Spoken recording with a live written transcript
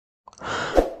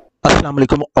अस्सलाम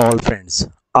वालेकुम all friends.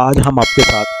 आज हम आपके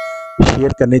साथ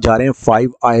शेयर करने जा रहे हैं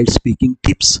 5 आइल्स स्पीकिंग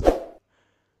टिप्स।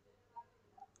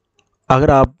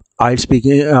 अगर आप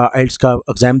आइल्स का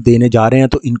एग्ज़ाम देने जा रहे हैं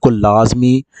तो इनको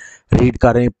लाजमी रीड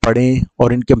करें, पढ़ें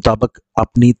और इनके मुताबिक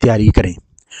अपनी तैयारी करें।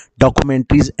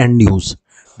 Documentaries and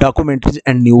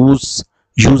news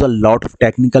use a lot of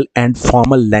technical and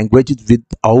formal languages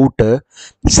without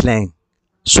slang.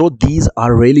 So these are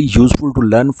really useful to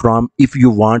learn from if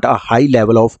you want a high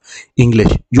level of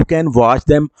English. You can watch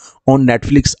them on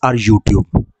Netflix or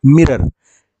YouTube. Mirror.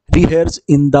 Rehearse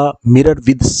in the mirror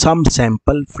with some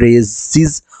sample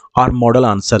phrases or model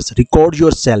answers. Record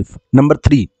yourself. Number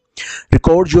 3.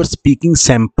 Record your speaking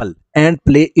sample and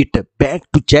play it back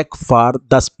to check for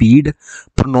the speed,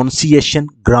 pronunciation,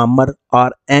 grammar, or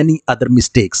any other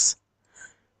mistakes.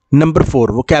 Number 4.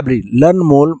 Vocabulary. Learn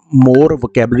more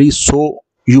vocabulary so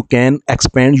you can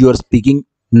expand your speaking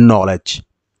knowledge.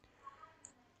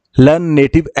 Learn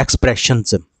native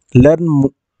expressions. Learn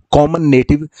common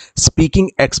native speaking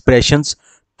expressions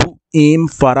to aim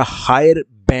for a higher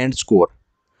band score.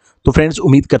 तो friends,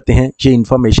 उम्मीद करते हैं ये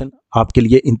information आपके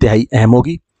लिए इंतहाई अहम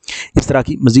होगी। इस तरह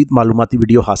की मज़ीद मालूमाती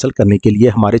वीडियो हासिल करने के लिए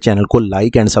हमारे चैनल को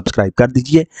लाइक एंड सब्सक्राइब कर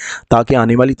दीजिए ताकि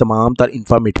आने वाली तमाम तर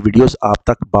इन्फॉर्मेटिव वीडियोस आप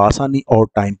तक बआसानी और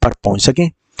टाइम पर पहुंच सकें।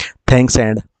 थैंक्स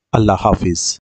एंड अल्लाह हाफिज़।